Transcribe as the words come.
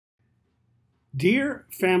Dear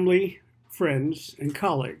family, friends, and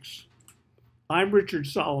colleagues, I'm Richard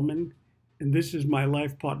Solomon, and this is my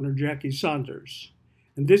life partner, Jackie Saunders.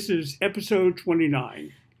 And this is episode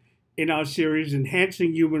 29 in our series,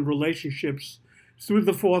 Enhancing Human Relationships through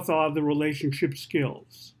the fourth R, the relationship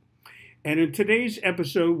skills. And in today's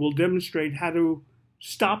episode, we'll demonstrate how to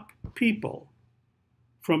stop people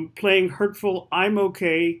from playing hurtful, I'm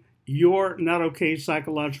okay, you're not okay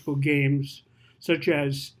psychological games, such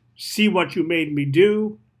as see what you made me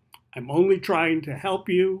do, I'm only trying to help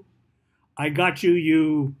you, I got you,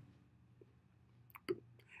 you,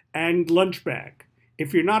 and lunch bag.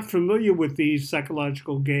 If you're not familiar with these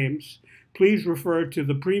psychological games, please refer to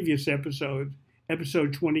the previous episode,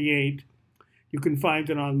 episode 28. You can find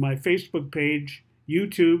it on my Facebook page,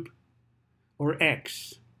 YouTube, or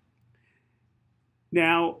X.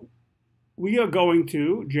 Now, we are going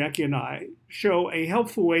to, Jackie and I, show a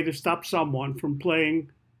helpful way to stop someone from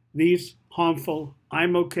playing these harmful,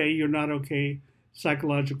 I'm okay, you're not okay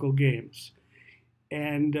psychological games.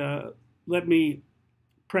 And let me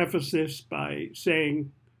preface this by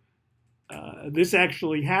saying this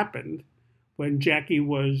actually happened when Jackie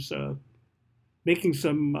was making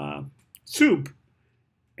some soup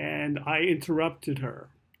and I interrupted her.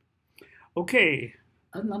 Okay.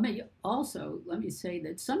 Let me say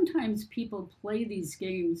that sometimes people play these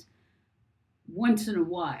games once in a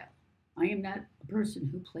while. I am not a person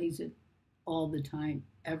who plays it all the time,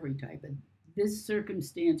 every time. But this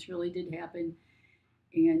circumstance really did happen,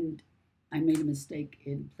 and I made a mistake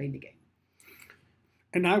and played the game.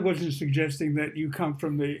 And I wasn't suggesting that you come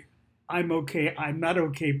from the I'm okay, I'm not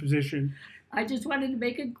okay position. I just wanted to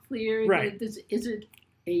make it clear Right. that this isn't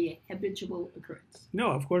a habitual occurrence.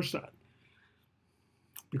 No, of course not.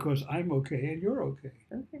 Because I'm okay and you're okay.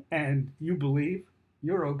 Okay. And you believe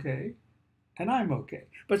you're okay and I'm okay.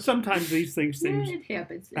 But sometimes these things Yeah, it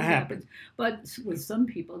happens. It happen. happens. But with some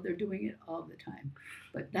people, they're doing it all the time.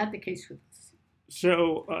 But not the case with us.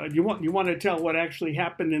 So you want to tell what actually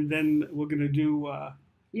happened, and then we're going to do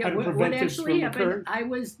Yeah, how to what prevent this actually from happened, occurring. I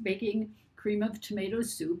was making cream of tomato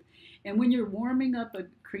soup. And when you're warming up a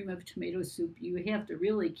cream of tomato soup, you have to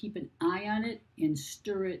really keep an eye on it and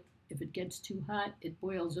stir it. If it gets too hot, it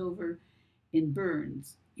boils over and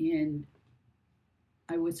burns. And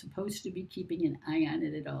I was supposed to be keeping an eye on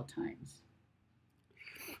it at all times.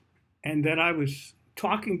 And then I was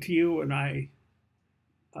talking to you, and I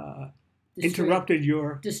interrupted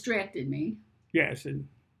your Distracted me. yes, and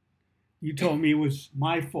you told me it was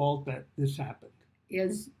my fault that this happened.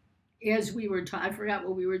 As we were talking, I forgot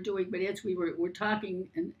what we were doing, but as we were talking,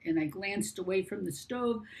 and I glanced away from the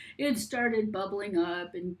stove, it started bubbling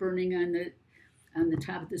up and burning on the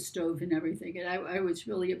top of the stove and everything. And I was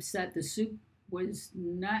really upset. The soup was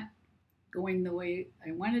not going the way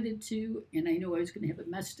I wanted it to, and I knew I was going to have a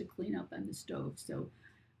mess to clean up on the stove. So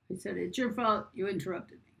I said, "It's your fault. You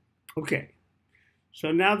interrupted me." Okay,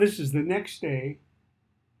 so now this is the next day,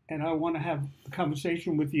 and I want to have a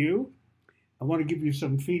conversation with you. I want to give you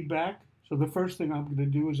some feedback. So the first thing I'm going to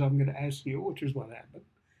do is I'm going to ask you, which is what happened.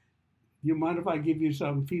 Do you mind if I give you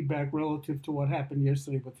some feedback relative to what happened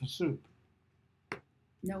yesterday with the soup?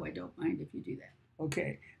 No, I don't mind if you do that.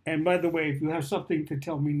 Okay. And by the way, if you have something to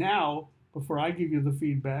tell me now before I give you the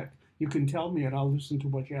feedback, you can tell me and I'll listen to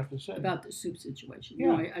what you have to say. About the soup situation. Yeah.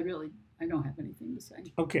 No, I don't have anything to say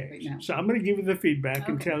Okay. right now. So I'm going to give you the feedback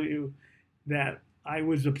and Okay. tell you that I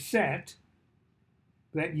was upset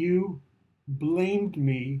that you blamed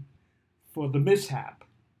me for the mishap.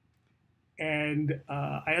 And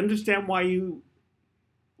I understand why you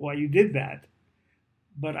did that,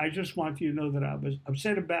 but I just want you to know that I was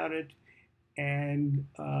upset about it, and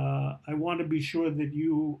I want to be sure that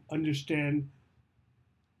you understand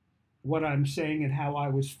what I'm saying and how I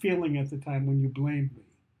was feeling at the time when you blamed me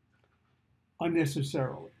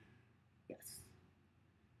unnecessarily. Yes.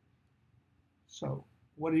 So,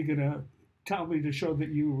 what are you going to tell me to show that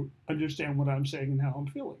you understand what I'm saying and how I'm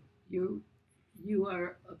feeling? You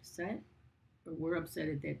are upset, or were upset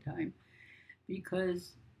at that time,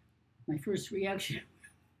 because my first reaction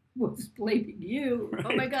was blaming you. Right.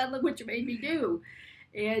 Oh my God, look what you made me do.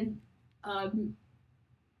 And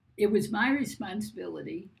it was my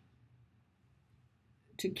responsibility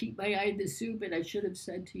to keep my eye on the soup, and I should have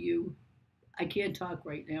said to you, I can't talk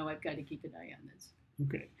right now. I've got to keep an eye on this.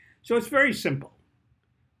 Okay. So it's very simple.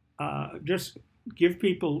 Just give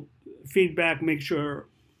people feedback, make sure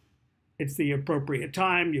it's the appropriate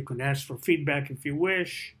time. You can ask for feedback if you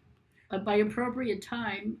wish. By appropriate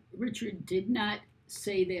time, Richard did not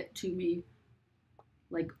say that to me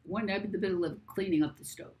like when I'm in the middle of cleaning up the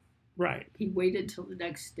stove. Right. He waited till the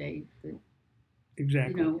next day. But,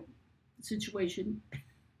 Exactly. you know, situation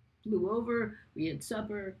flew over, we had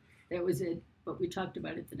supper, that was it, but we talked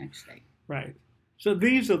about it the next day. Right. So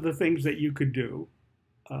these are the things that you could do.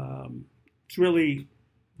 It really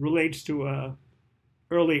relates to a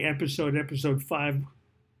early episode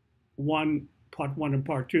 5.1, part 1 and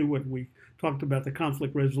part 2, when we talked about the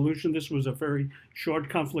conflict resolution. This was a very short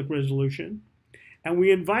conflict resolution. And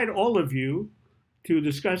we invite all of you to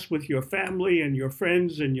discuss with your family and your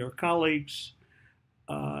friends and your colleagues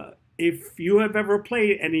if you have ever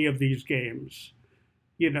played any of these games.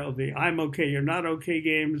 You know, the I'm okay, you're not okay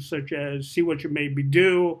games, such as see what you made me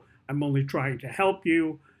do, I'm only trying to help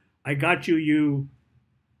you, I got you, you,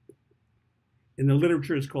 in the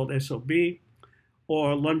literature is called SOB,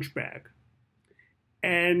 or lunch bag.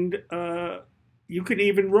 And you can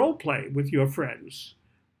even role play with your friends.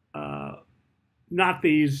 Not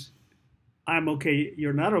these I'm okay,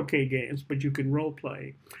 you're not okay games, but you can role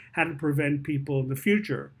play how to prevent people in the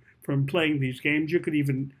future from playing these games. You could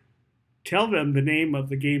even tell them the name of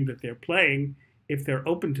the game that they're playing if they're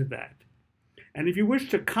open to that. And if you wish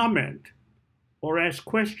to comment or ask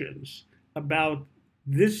questions about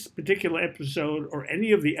this particular episode or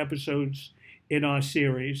any of the episodes in our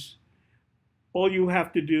series, all you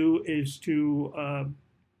have to do is to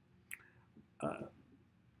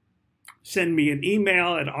send me an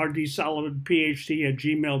email at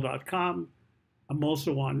rdsolomonphd@gmail.com. I'm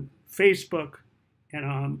also on Facebook, and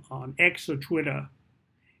I'm on X or Twitter.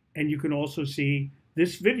 And you can also see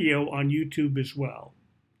this video on YouTube as well.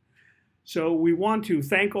 So we want to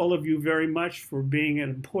thank all of you very much for being an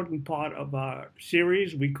important part of our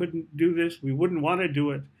series. We couldn't do this, we wouldn't want to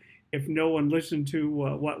do it if no one listened to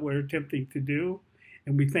what we're attempting to do.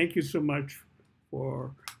 And we thank you so much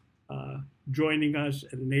for joining us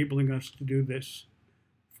and enabling us to do this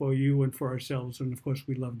for you and for ourselves. And of course,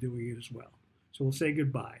 we love doing it as well. So we'll say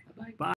goodbye. Bye-bye. Bye.